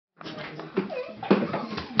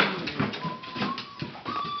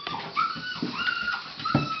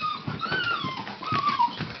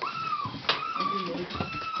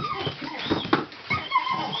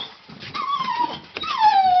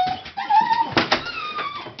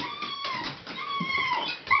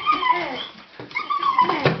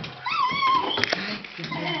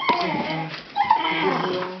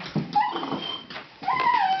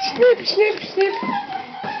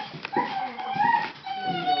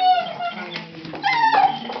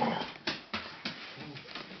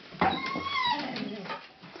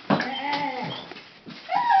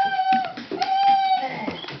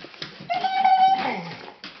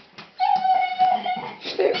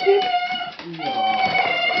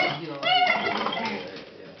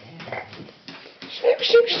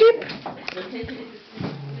snip, snip.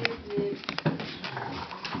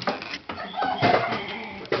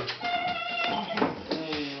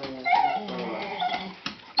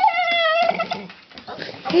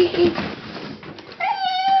 Hey, hey.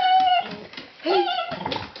 Hey.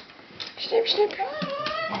 Snip, snip.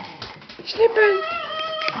 Snippen.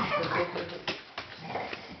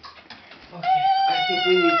 Okay, I think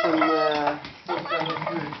we need some kind of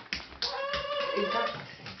food. In fact,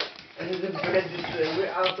 the bread is, we're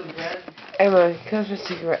out of bread. Emma, can I have some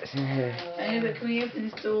cigarettes in here? I know, but can we open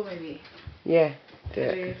this door maybe? Yeah, do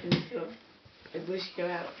Can we it. open this door? Maybe we should go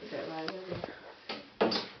out. Is that right?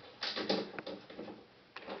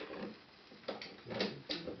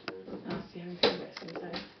 I'll see how many cigarettes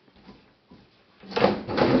inside.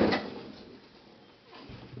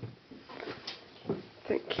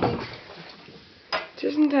 Thank you.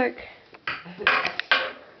 Tusen tak.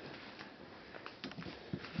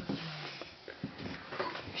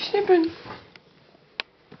 Snippen.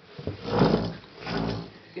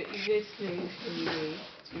 You go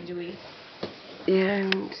to do we? Yeah,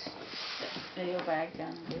 and Lay your bag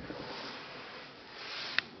down.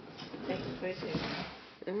 Take a photo.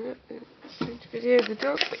 I'm not going to video the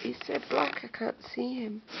dog, but he's so black I can't see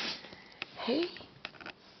him. Hey?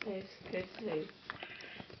 Go to sleep.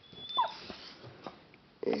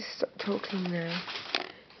 Stop talking now.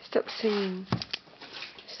 Stop singing.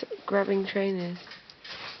 Stop grabbing trainers.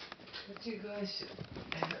 But you guys,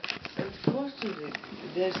 unfortunately,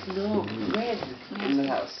 there's no bread in the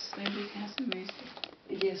house. Maybe we can have some music.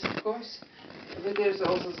 Yes, of course. But there's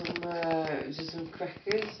also some, just some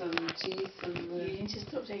crackers, some cheese, and... You need to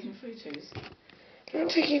stop taking photos. I'm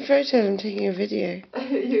not taking photos, I'm taking a video.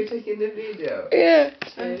 You're taking the video? Yeah.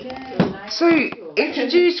 Okay. So,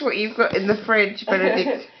 introduce what you've got in the fridge,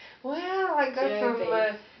 Benedikte. Well, I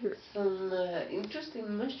got some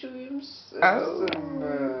interesting mushrooms, Oh.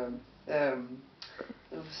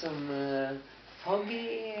 some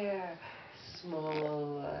foggy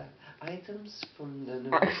small items from the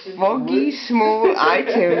Norwegian Foggy woods. small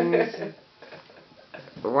items.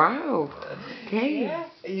 Wow. Okay. Yeah,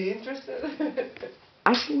 are you interested? I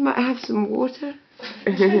actually might have some water.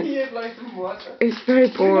 You'd like some water? It's very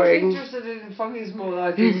boring. You're not interested in foggy small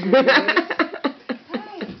items, really?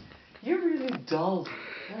 Hey, you're really dull.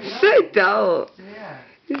 So dull. Yeah.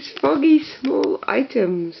 It's foggy small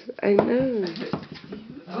items. I know.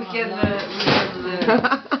 We can.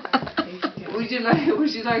 Would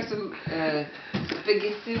you like some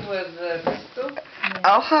spaghetti with pesto?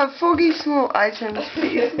 I'll have foggy small items,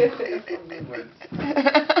 please.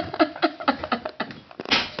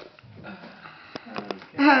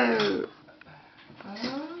 Oh.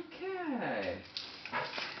 Okay.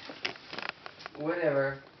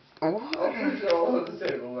 Whatever. What? I'll put it all on the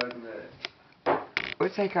table in a minute. We'll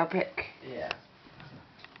take our pick. Yeah.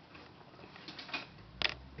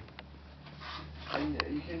 And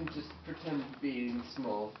you can just pretend to be eating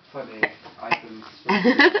small, funny items.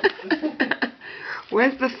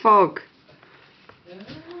 Where's the fog?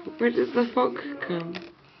 Where does the fog come?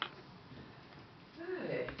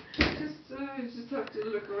 Hey, you just have to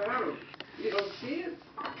look around. You don't see it?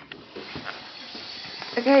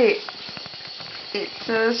 Okay, it's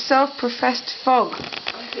a self-professed fog.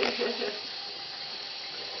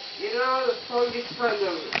 You know, the fog is kind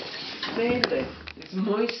of mainly it's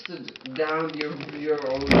moistened down your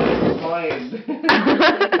own mind.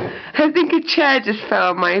 I think a chair just fell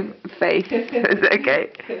on my face. It's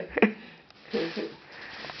okay.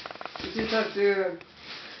 You just have to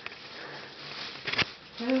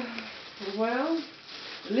well,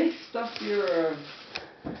 lift up your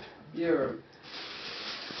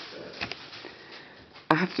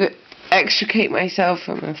I have to extricate myself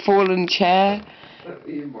from a fallen chair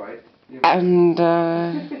you might. and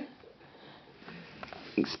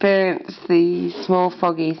experience the small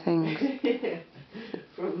foggy things.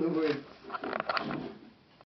 From the woods.